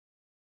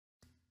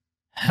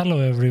Hello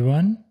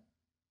everyone.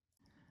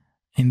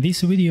 In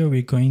this video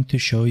we're going to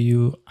show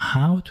you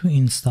how to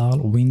install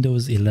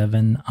Windows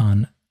 11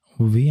 on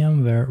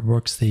VMware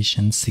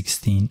Workstation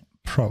 16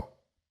 Pro.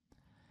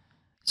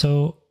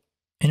 So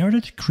in order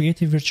to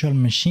create a virtual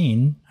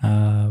machine,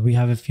 we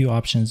have a few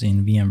options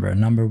in VMware.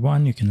 Number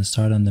one, you can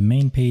start on the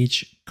main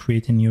page,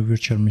 create a new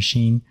virtual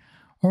machine,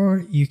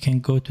 or you can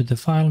go to the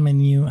file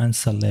menu and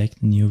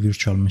select new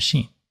virtual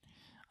machine.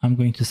 I'm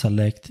going to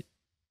select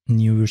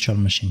new virtual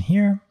machine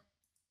here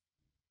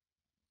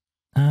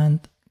and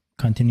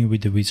continue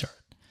with the wizard.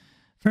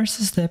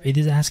 First step, it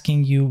is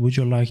asking you, would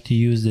you like to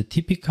use the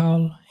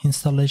typical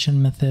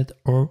installation method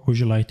or would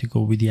you like to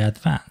go with the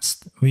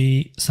advanced?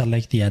 We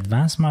select the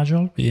advanced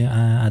module, the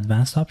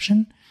advanced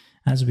option,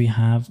 as we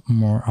have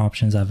more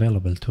options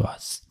available to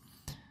us.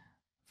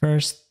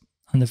 First,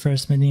 on the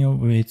first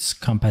menu, it's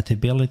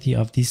compatibility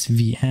of this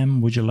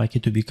VM. Would you like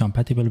it to be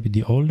compatible with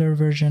the older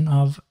version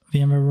of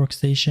VMware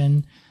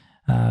Workstation?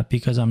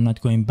 Because I'm not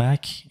going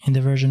back in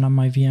the version of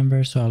my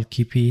VMware, so I'll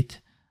keep it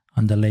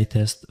on the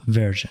latest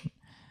version.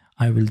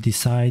 I will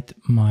decide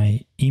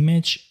my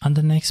image on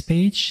the next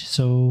page,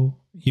 so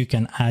you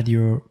can add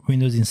your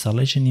Windows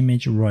installation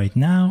image right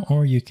now,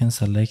 or you can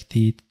select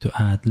it to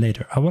add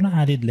later. I want to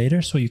add it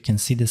later so you can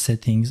see the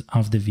settings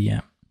of the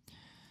VM.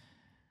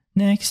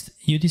 Next,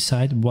 you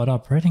decide what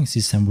operating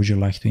system would you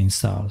like to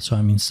install. So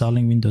I'm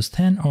installing Windows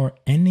 10 or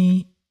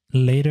any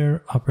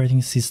later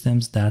operating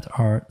systems that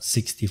are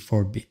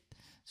 64-bit.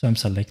 So I'm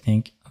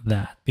selecting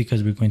that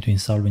because we're going to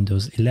install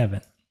Windows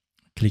 11.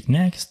 Click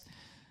Next.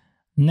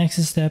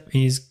 Next step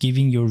is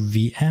giving your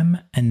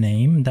VM a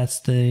name. That's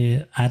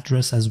the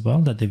address as well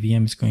that the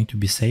VM is going to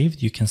be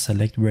saved. You can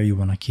select where you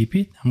want to keep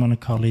it. I'm going to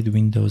call it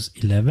Windows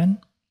 11.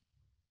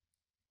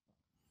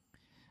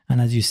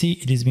 And as you see,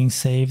 it is being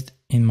saved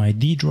in my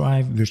D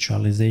drive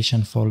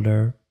virtualization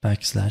folder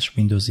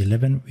 /Windows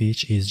 11,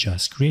 which is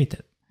just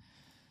created.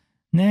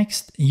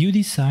 Next, you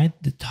decide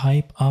the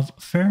type of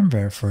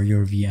firmware for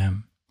your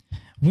VM.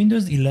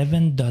 Windows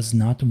 11 does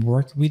not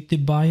work with the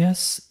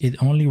BIOS.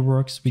 It only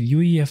works with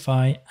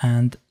UEFI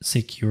and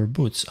secure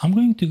boots. I'm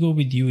going to go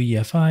with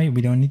UEFI.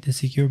 We don't need the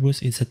secure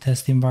boots. It's a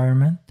test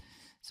environment.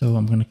 So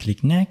I'm going to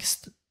click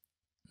Next.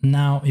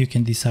 Now you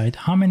can decide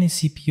how many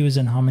CPUs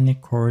and how many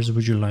cores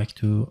would you like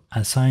to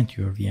assign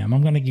to your VM.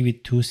 I'm going to give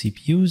it 2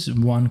 CPUs,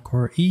 1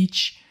 core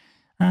each,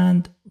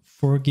 and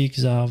 4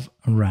 gigs of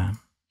RAM.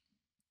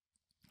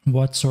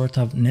 What sort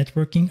of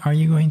networking are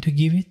you going to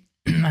give it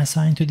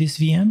assigned to this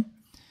VM?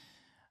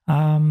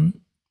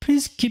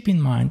 Please keep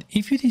in mind,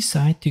 if you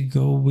decide to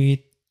go with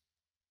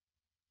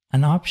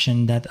an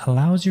option that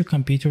allows your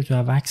computer to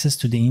have access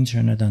to the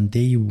internet on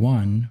day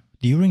one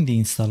during the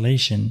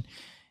installation,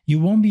 you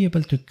won't be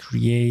able to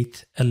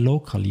create a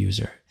local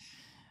user.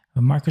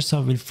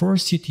 Microsoft will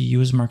force you to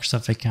use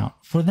Microsoft account.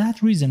 For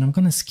that reason, I'm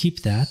going to skip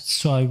that.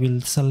 So I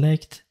will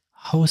select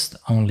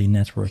host-only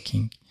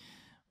networking.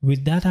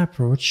 With that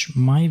approach,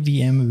 my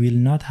VM will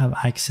not have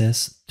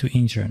access to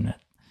internet.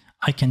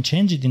 I can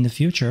change it in the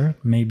future,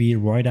 maybe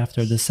right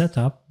after the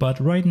setup,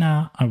 but right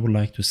now I would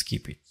like to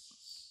skip it.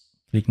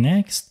 Click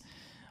Next.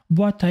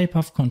 What type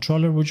of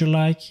controller would you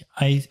like?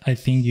 I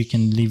think you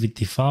can leave it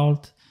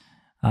default.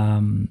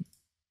 And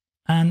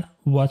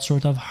what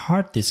sort of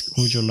hard disk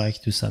would you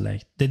like to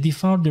select? The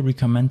default, the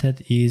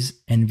recommended is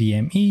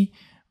NVMe,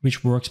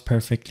 which works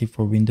perfectly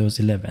for Windows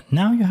 11.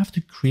 Now you have to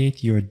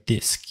create your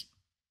disk.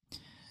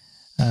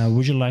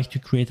 Would you like to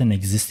create an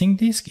existing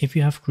disk if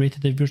you have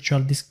created a virtual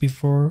disk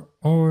before,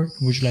 or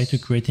would you like to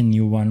create a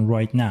new one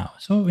right now?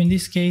 So in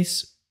this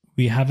case,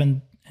 we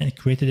haven't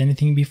created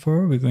anything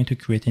before. We're going to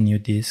create a new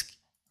disk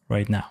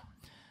right now.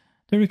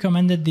 The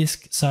recommended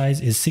disk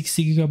size is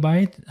 60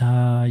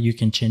 GB. You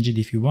can change it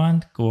if you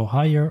want, go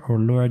higher or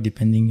lower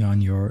depending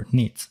on your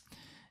needs.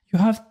 You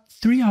have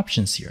 3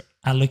 options here.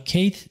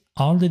 Allocate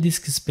all the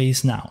disk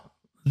space now.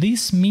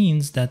 This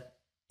means that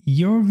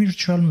your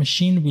virtual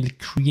machine will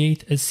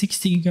create a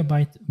 60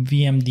 GB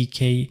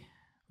VMDK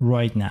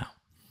right now,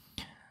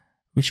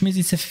 which means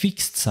it's a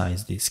fixed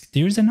size disk.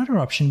 There is another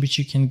option which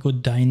you can go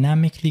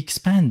dynamically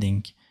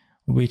expanding,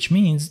 which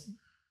means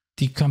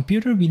the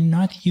computer will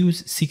not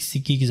use 60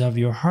 gigs of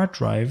your hard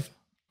drive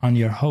on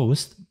your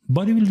host,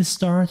 but it will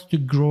start to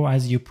grow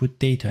as you put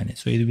data in it.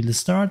 So it will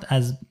start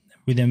as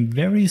with a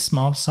very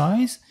small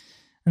size,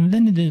 and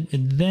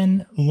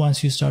then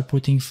once you start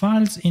putting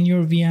files in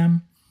your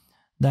VM,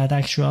 that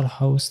actual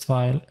host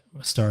file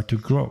will start to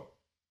grow.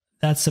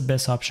 That's the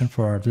best option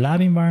for our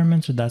lab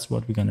environment, so that's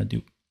what we're gonna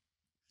do.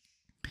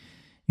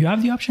 You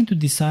have the option to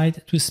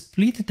decide to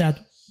split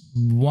that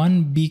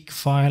one big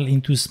file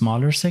into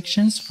smaller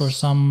sections. For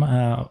some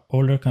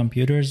older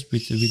computers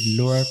with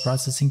lower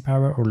processing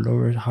power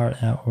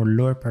or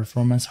lower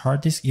performance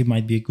hard disk, it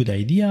might be a good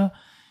idea.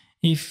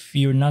 If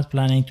you're not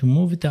planning to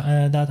move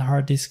that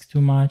hard disk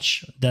too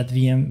much, that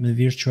the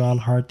virtual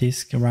hard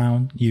disk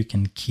around, you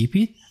can keep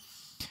it.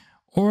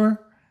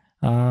 Or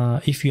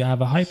if you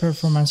have a high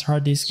performance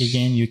hard disk,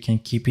 again, you can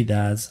keep it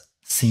as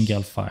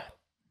single file.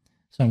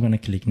 So I'm going to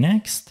click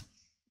Next.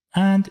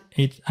 and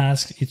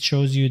it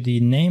shows you the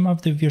name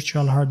of the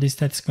virtual hard disk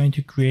that's going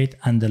to create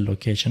and the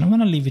location. I'm going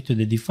to leave it to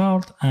the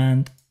default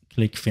and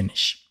click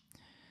finish.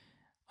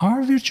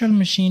 Our virtual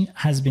machine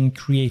has been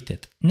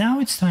created. Now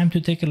it's time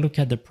to take a look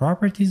at the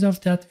properties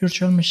of that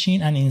virtual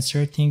machine and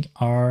inserting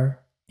our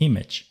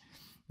image.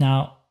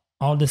 Now,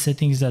 all the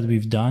settings that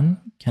we've done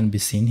can be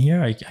seen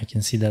here. I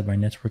can see that my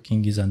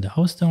networking is on the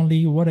host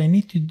only. What I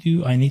need to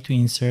do, I need to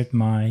insert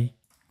my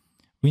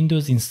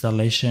Windows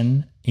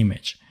installation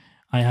image.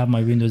 I have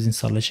my Windows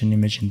installation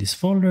image in this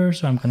folder,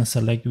 so I'm going to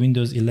select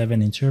Windows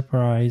 11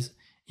 Enterprise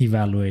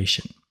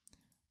Evaluation.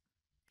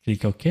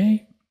 Click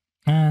OK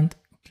and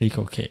click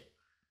OK.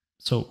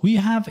 So we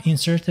have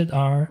inserted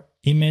our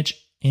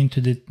image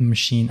into the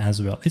machine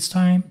as well. It's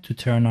time to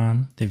turn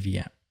on the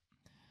VM.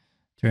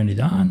 Turn it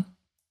on.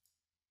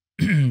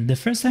 The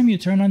first time you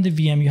turn on the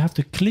VM, you have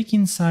to click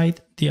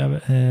inside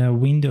the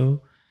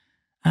window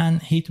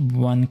and hit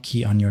one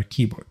key on your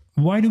keyboard.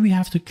 Why do we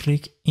have to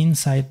click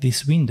inside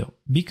this window?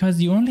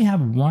 Because you only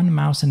have one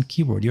mouse and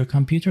keyboard. Your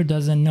computer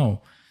doesn't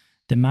know.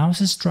 The mouse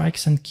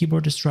strikes and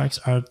keyboard strikes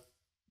are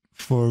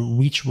for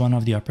which one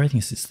of the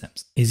operating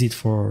systems. Is it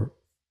for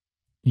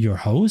your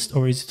host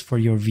or is it for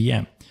your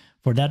VM?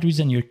 For that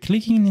reason, you're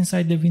clicking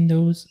inside the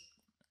Windows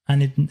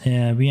and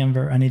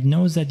VMware, and it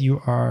knows that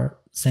you are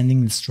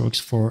sending the strokes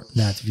for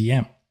that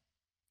VM.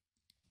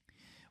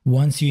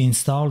 Once you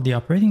install the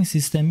operating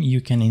system,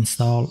 you can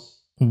install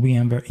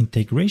VMware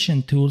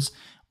integration tools,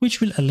 which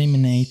will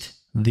eliminate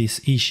this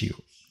issue.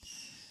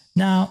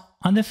 Now,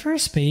 on the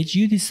first page,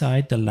 you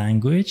decide the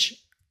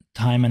language,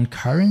 time and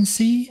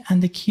currency,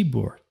 and the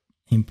keyboard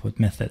input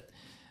method.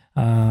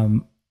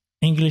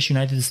 English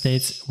United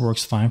States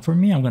works fine for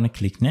me. I'm going to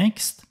click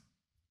next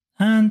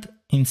and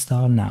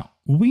install now.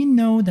 We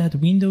know that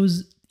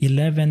Windows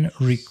 11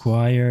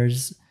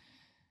 requires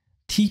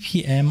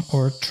TPM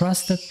or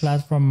Trusted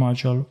Platform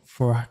Module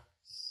for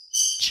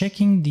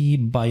checking the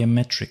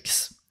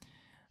biometrics.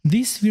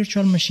 This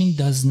virtual machine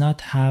does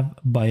not have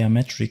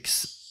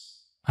biometrics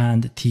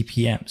and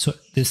TPM. So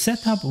the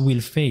setup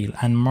will fail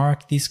and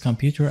mark this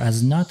computer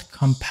as not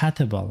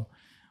compatible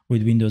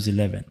with Windows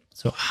 11.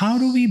 So how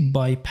do we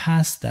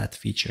bypass that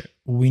feature?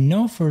 We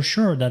know for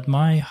sure that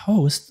my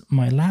host,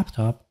 my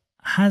laptop,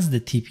 has the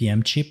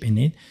TPM chip in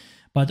it,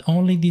 but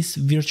only this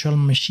virtual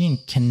machine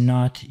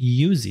cannot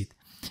use it.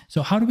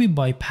 So how do we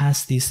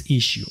bypass this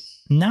issue?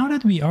 Now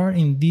that we are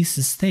in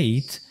this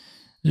state,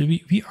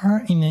 we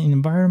are in an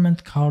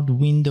environment called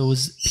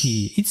Windows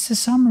P. It's a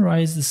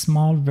summarized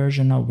small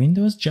version of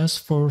Windows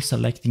just for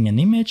selecting an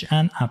image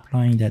and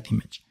applying that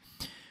image.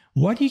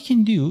 What you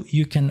can do,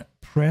 you can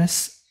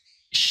press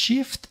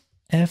Shift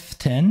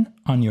F10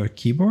 on your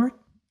keyboard,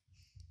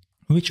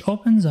 which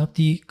opens up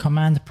the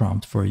command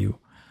prompt for you.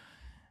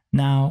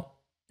 Now,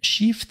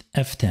 Shift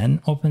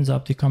F10 opens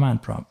up the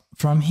command prompt.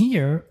 From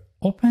here,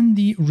 open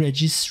the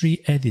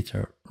registry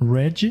editor,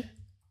 regedit.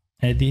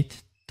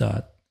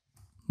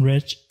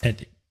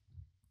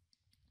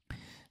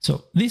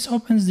 So this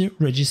opens the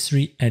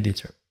registry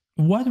editor.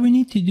 What we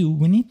need to do,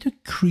 we need to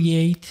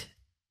create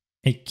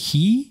a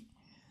key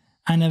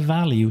and a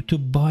value to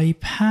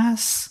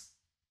bypass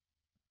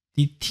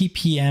the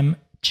TPM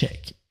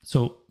check.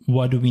 So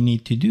what do we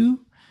need to do?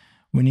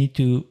 We need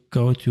to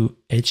go to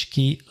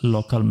HKey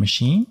local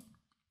machine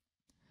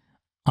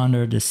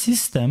under the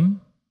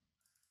system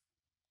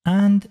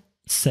and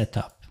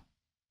setup.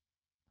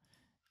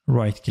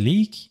 Right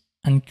click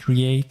and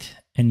create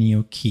a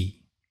new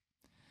key.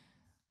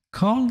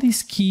 Call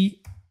this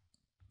key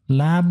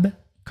lab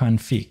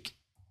config.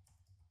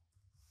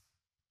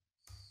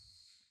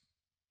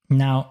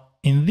 Now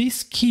in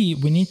this key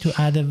we need to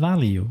add a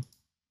value.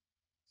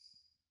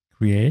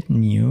 Create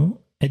new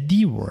a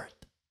DWORD.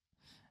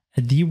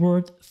 A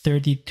DWORD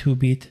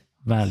 32-bit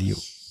value.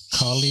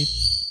 Call it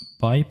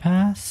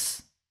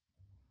bypass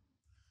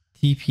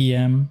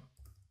TPM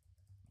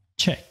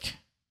check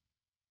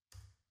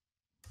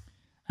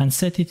and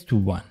set it to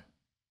 1.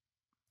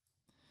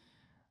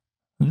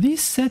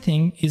 This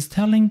setting is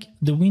telling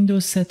the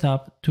Windows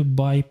setup to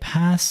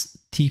bypass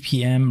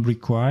TPM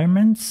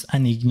requirements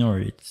and ignore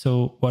it.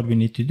 So what we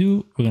need to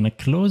do, we're going to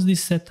close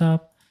this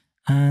setup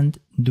and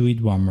do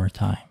it one more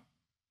time.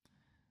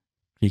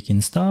 Click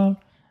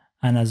install,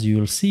 and as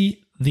you'll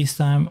see, this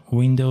time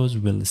Windows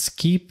will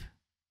skip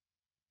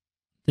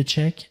the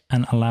check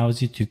and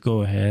allows you to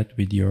go ahead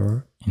with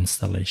your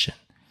installation.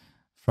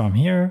 From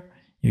here,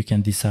 you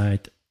can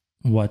decide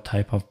what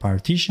type of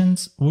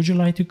partitions would you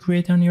like to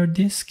create on your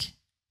disk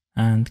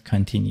and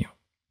continue.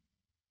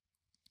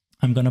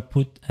 I'm going to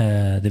put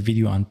the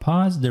video on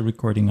pause, the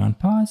recording on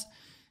pause,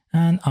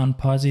 and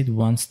unpause it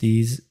once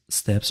these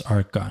steps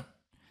are gone.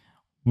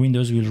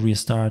 Windows will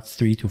restart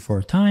 3 to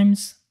 4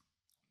 times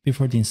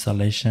before the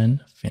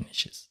installation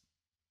finishes.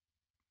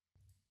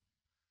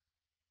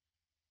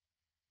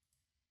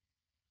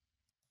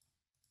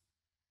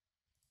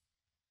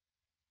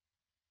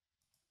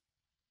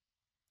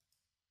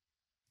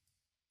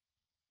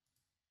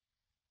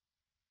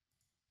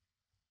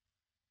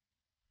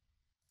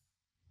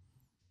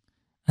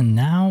 And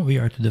now we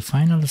are to the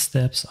final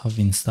steps of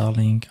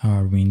installing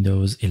our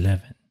Windows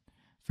 11.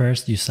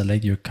 First, you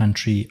select your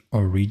country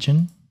or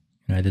region,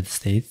 United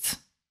States.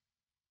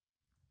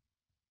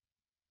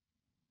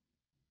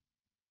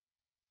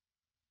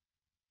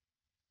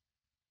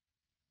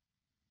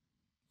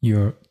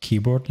 Your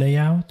keyboard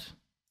layout.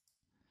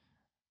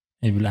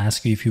 It will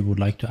ask you if you would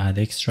like to add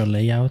extra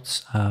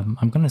layouts.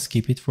 I'm going to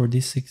skip it for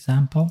this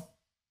example.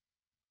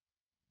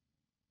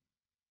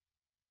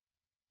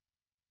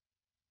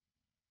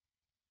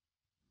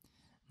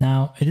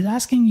 Now it is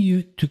asking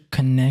you to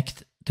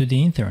connect to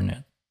the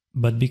internet,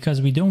 but because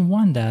we don't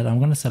want that, I'm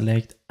going to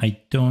select I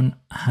don't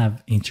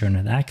have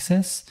internet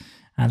access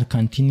and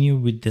continue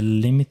with the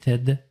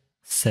limited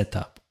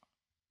setup.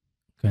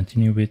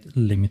 Continue with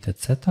limited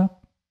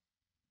setup.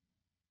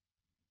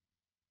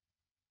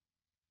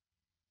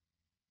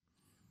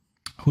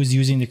 Who's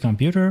using the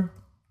computer?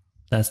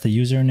 That's the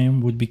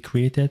username would be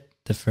created,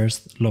 the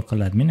first local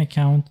admin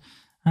account,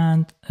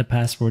 and a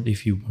password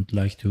if you would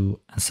like to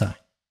assign.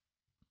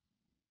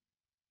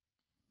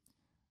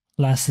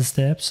 Last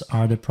steps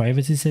are the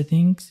privacy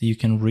settings. You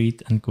can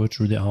read and go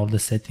through all the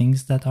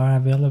settings that are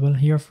available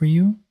here for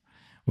you.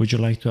 Would you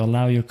like to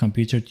allow your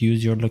computer to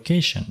use your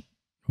location?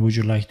 Would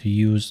you like to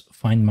use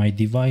Find My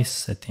Device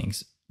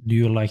settings? Do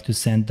you like to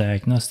send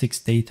diagnostics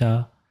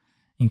data,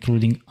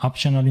 including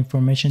optional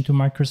information to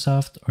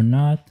Microsoft or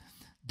not?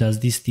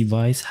 Does this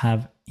device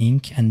have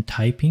ink and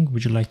typing?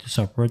 Would you like to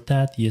support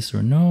that? Yes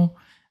or no?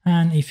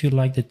 And if you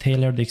like the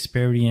tailored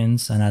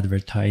experience and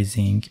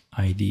advertising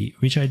ID,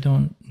 which I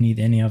don't need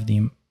any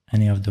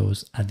of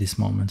those at this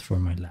moment for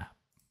my lab.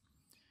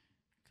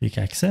 Click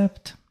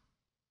accept.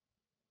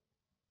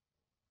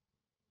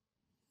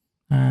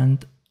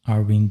 And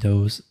our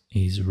Windows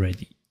is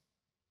ready.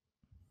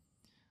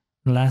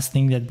 The last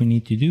thing that we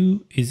need to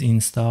do is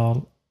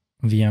install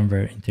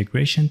VMware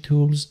Integration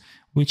Tools,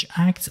 which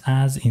acts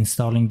as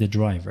installing the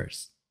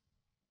drivers.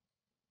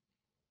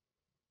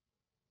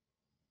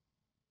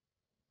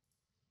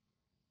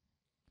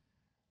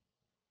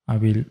 I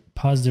will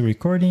pause the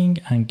recording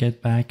and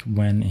get back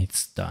when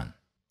it's done.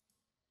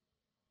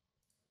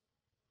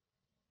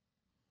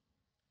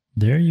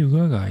 There you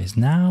go, guys.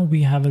 Now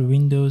we have a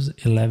Windows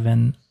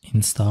 11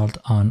 installed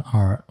on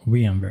our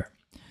VMware.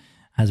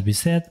 As we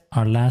said,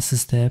 our last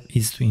step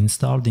is to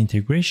install the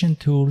integration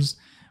tools,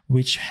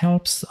 which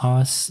helps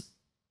us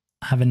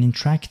have an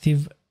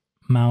interactive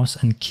mouse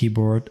and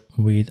keyboard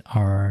with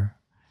our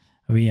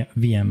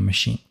VM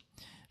machine.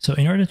 So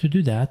in order to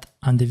do that,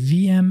 on the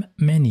VM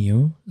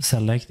menu,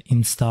 select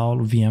Install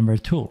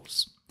VMware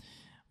Tools.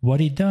 What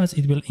it does,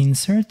 it will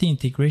insert the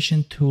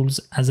integration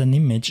tools as an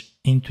image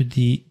into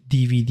the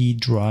DVD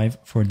drive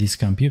for this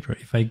computer.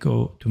 If I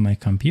go to my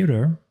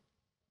computer,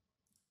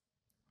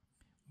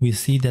 we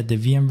see that the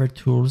VMware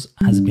Tools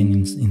has been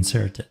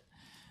inserted.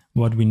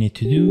 What we need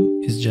to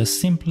do is just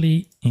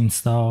simply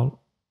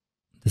install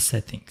the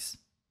settings.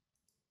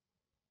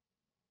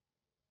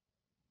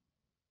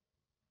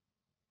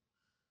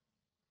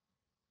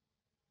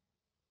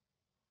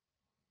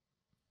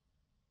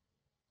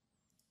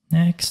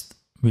 Next,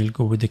 we'll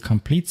go with the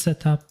complete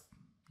setup.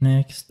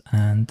 Next,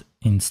 and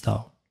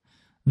install.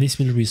 This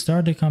will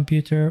restart the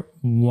computer.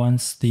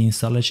 Once the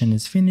installation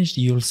is finished,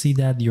 you'll see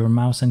that your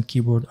mouse and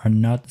keyboard are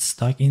not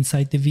stuck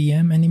inside the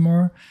VM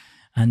anymore,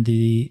 and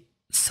the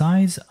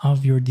size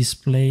of your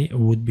display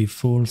would be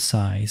full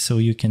size, so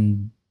you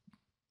can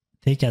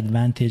take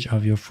advantage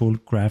of your full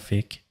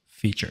graphic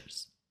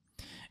features.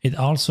 It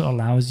also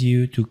allows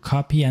you to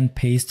copy and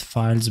paste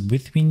files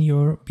between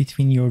your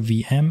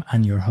VM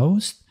and your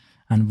host,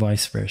 and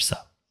vice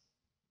versa.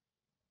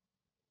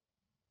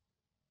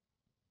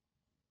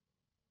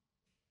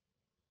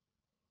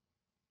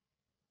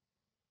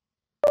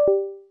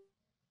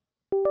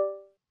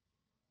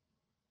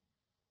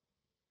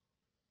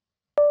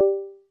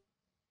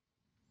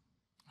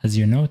 As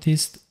you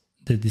noticed,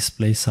 the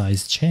display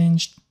size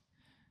changed.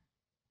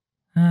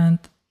 And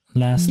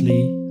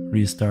lastly,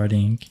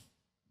 restarting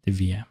the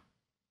VM.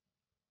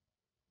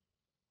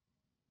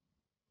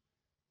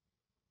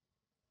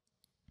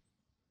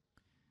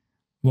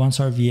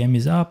 Once our VM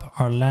is up,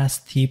 our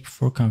last tip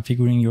for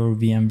configuring your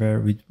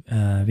VMware with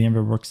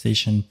VMware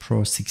Workstation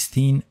Pro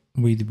 16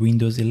 with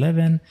Windows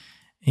 11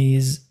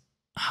 is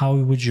how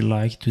would you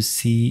like to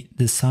see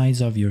the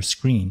size of your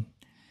screen.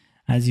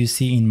 As you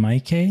see in my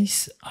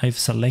case, I've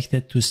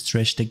selected to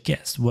stretch the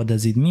guest. What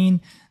does it mean?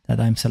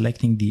 That I'm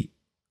selecting the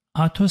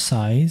auto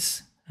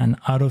size and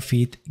auto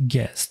fit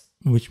guest,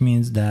 which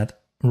means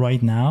that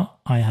right now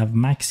I have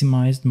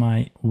maximized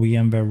my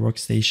VMware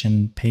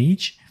Workstation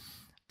page,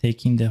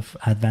 taking the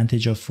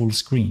advantage of full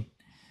screen.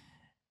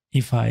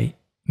 If I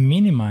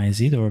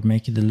minimize it or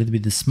make it a little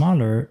bit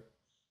smaller,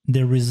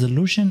 the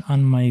resolution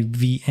on my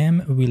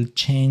VM will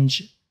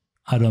change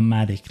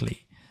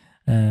automatically.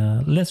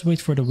 Let's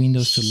wait for the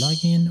Windows to log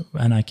in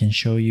and I can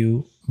show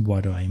you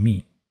what do I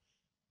mean.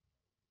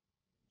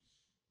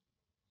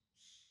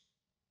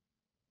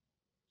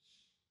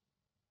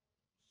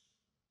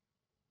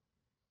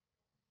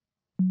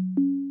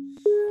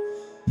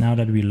 Now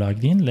that we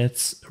logged in,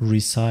 let's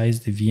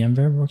resize the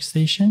VMware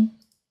workstation.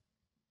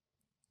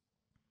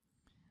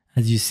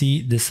 As you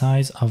see, the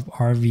size of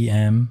our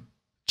VM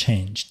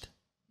changed.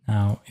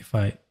 Now, if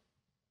I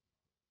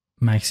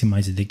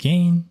maximize it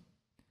again,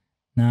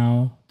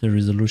 now the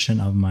resolution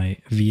of my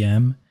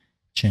VM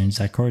changed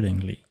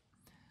accordingly.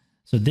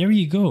 So there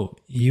you go.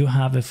 You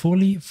have a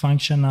fully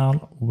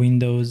functional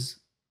Windows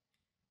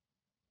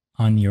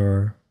on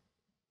your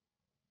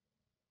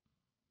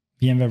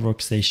VMware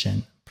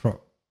workstation.